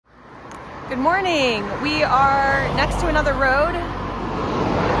Good morning. We are next to another road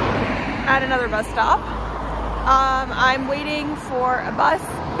at another bus stop. I'm waiting for a bus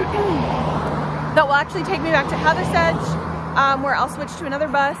that will actually take me back to Hathersedge, where I'll switch to another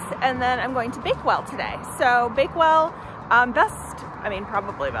bus, and then I'm going to Bakewell today. So Bakewell,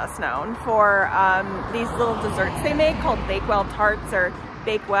 probably best known for these little desserts they make called Bakewell tarts or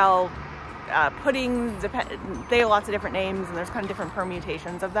Bakewell puddings. They have lots of different names and there's kind of different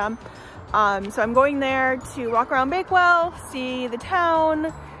permutations of them. So I'm going there to walk around Bakewell, see the town.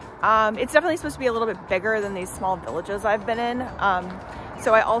 It's definitely supposed to be a little bit bigger than these small villages I've been in.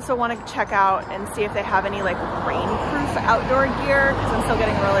 So I also want to check out and see if they have any like rainproof outdoor gear because I'm still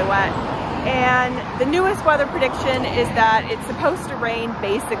getting really wet. And the newest weather prediction is that it's supposed to rain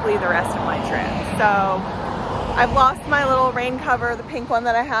basically the rest of my trip. So I've lost my little rain cover, the pink one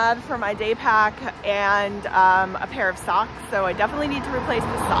that I had for my day pack, and a pair of socks. So I definitely need to replace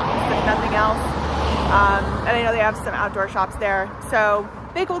the socks, if nothing else. And I know they have some outdoor shops there. So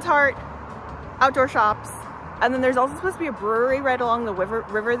Bakewell tart, outdoor shops. And then there's also supposed to be a brewery right along the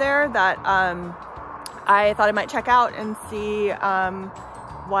river there that I thought I might check out and see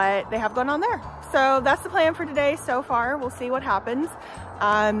what they have going on there. So that's the plan for today so far. We'll see what happens.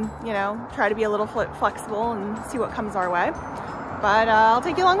 You know, try to be a little flexible and see what comes our way. But I'll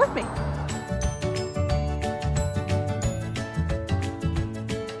take you along with me.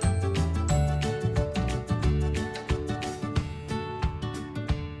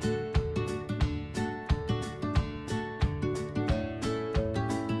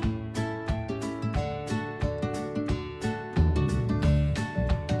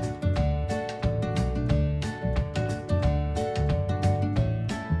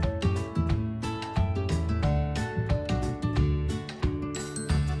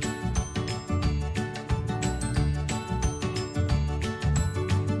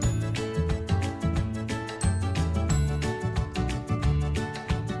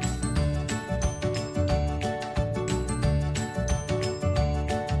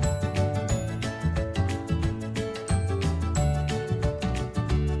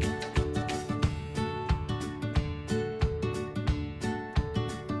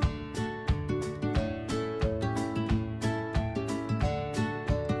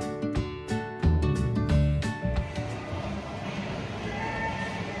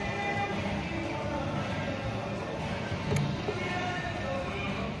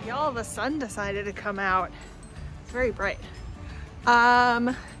 The sun decided to come out. It's very bright.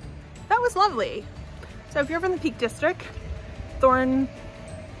 That was lovely. So if you're from the Peak District, Thorn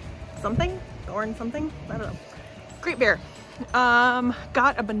something, I don't know. Great beer.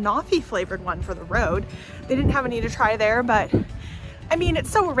 Got a banoffee flavored one for the road. They didn't have any to try there, but I mean, it's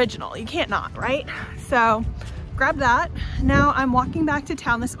so original. You can't not, right? So grab that. Now I'm walking back to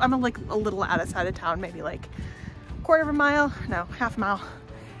town. I'm like a little outside of town, maybe like quarter of a mile, no, half a mile.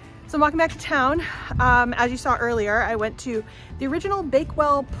 So I'm walking back to town. As you saw earlier, I went to the original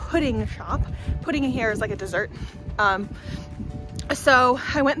Bakewell pudding shop. Pudding in here is like a dessert. So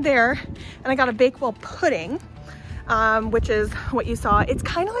I went there and I got a Bakewell pudding, which is what you saw. It's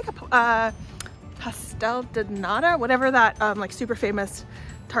kind of like a pastel de nata, whatever that like super famous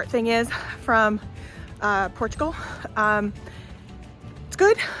tart thing is from Portugal. It's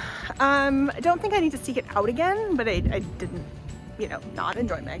good. I don't think I need to seek it out again, but I didn't, you know, not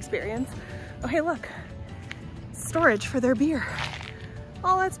enjoy my experience. Oh, hey, look, storage for their beer.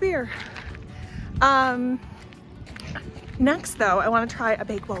 Oh, that's beer. Next though, I want to try a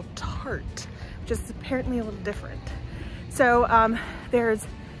Bakewell tart, which is apparently a little different. So there's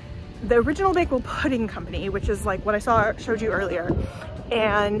the original Bakewell Pudding Company, which is like what I showed you earlier.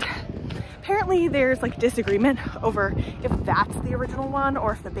 And apparently there's like disagreement over if that's the original one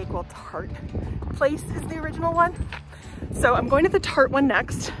or if the Bakewell tart place is the original one. So I'm going to the tart one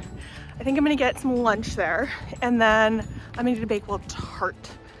next. I think I'm gonna get some lunch there, and then I'm gonna get a Bakewell tart.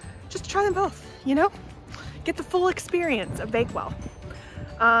 Just to try them both, you know? Get the full experience of Bakewell.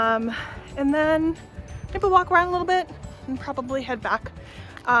 And then maybe walk around a little bit and probably head back.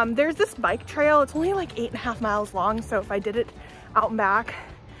 There's this bike trail. It's only like 8.5 miles long, so if I did it out and back,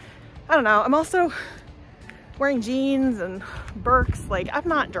 I don't know. I'm also wearing jeans and Birks. Like, I'm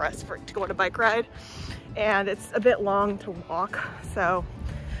not dressed to go on a bike ride. And it's a bit long to walk, so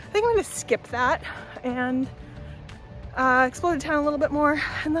I think I'm gonna skip that and explore the town a little bit more,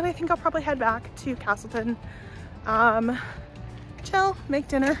 and then I think I'll probably head back to Castleton, chill, make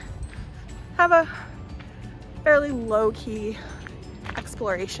dinner, have a fairly low-key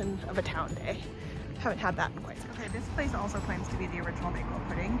exploration of a town day. Haven't had that in quite some time. Okay, this place also claims to be the original Bakewell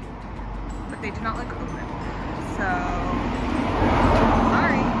pudding, but they do not like open. So,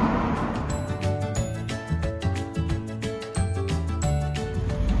 sorry.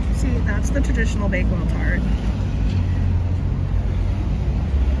 the traditional Bakewell tart.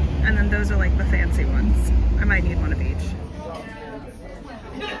 And then those are like the fancy ones. I might need one of each.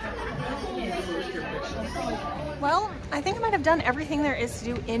 Well, I think I might have done everything there is to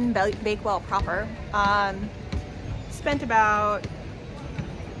do in Bakewell proper. Spent about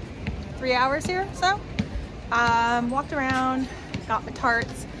 3 hours here, so. Walked around, got my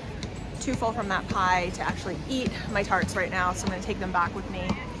tarts. Too full from that pie to actually eat my tarts right now, so I'm gonna take them back with me.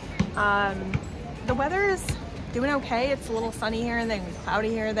 The weather is doing okay. It's a little sunny here and then cloudy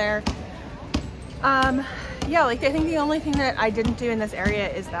here and there. Yeah, like I think the only thing that I didn't do in this area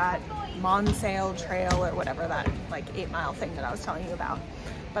is that Monsail Trail or whatever, that like 8-mile thing that I was telling you about.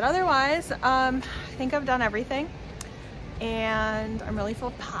 But otherwise, I think I've done everything, and I'm really full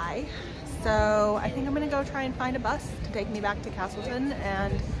of pie. So I think I'm gonna go try and find a bus to take me back to Castleton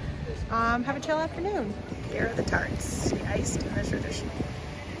and have a chill afternoon. Here are the tarts, the iced and the traditional.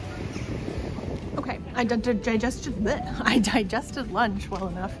 Okay, I digested lunch well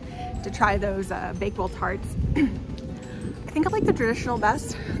enough to try those Bakewell tarts. I think I like the traditional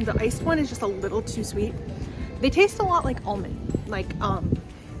best. The iced one is just a little too sweet. They taste a lot like almond, like what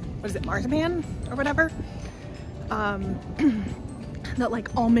is it, marzipan or whatever? That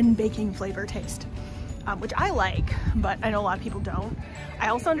like almond baking flavor taste, which I like, but I know a lot of people don't. I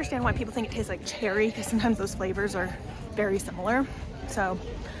also understand why people think it tastes like cherry, because sometimes those flavors are very similar. So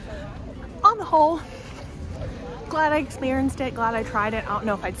on the whole, glad I experienced it, glad I tried it. I don't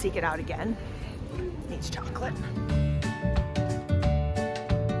know if I'd seek it out again. Needs chocolate.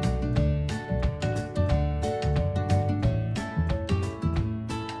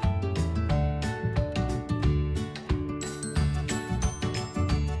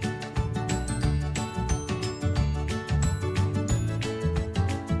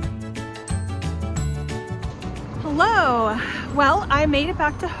 Hello. Well, I made it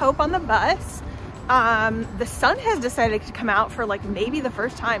back to Hope on the bus. The sun has decided to come out for like maybe the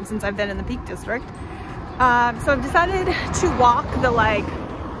first time since I've been in the Peak District. So I've decided to walk the like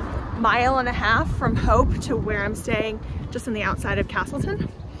 1.5 miles from Hope to where I'm staying, just on the outside of Castleton.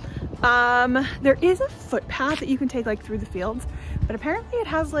 There is a footpath that you can take like through the fields, but apparently it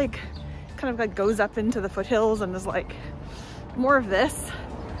has like kind of like goes up into the foothills and is like more of this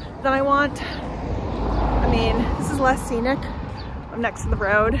than I want. I mean, this is less scenic. I'm next to the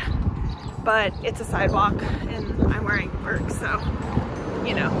road, but it's a sidewalk and I'm wearing work, so,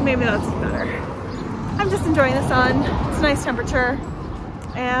 you know, maybe that's better. I'm just enjoying the sun. It's a nice temperature,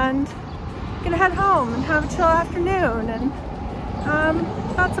 and gonna head home and have a chill afternoon, and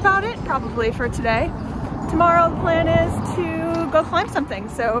that's about it probably for today. Tomorrow the plan is to go climb something,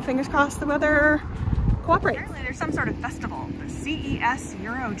 so fingers crossed the weather cooperates. Apparently there's some sort of festival, the CES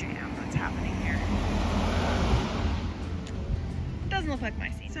Euro Jam, that's happening here. Doesn't look like my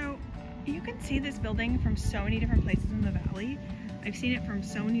scene. So you can see this building from so many different places in the valley. I've seen it from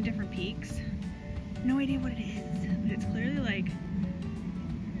so many different peaks. No idea what it is, but it's clearly like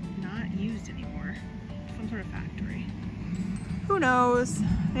not used anymore. Some sort of factory. Who knows?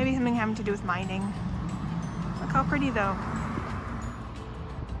 Maybe something having to do with mining. Look how pretty though.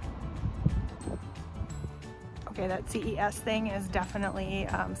 Okay, that CES thing is definitely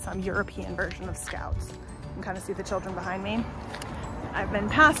some European version of Scouts. You can kind of see the children behind me. I've been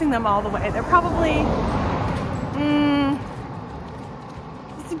passing them all the way. They're probably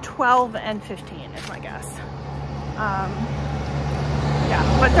 12 and 15 is my guess.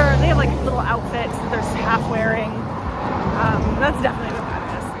 Yeah, but they have like little outfits that they're half wearing. That's definitely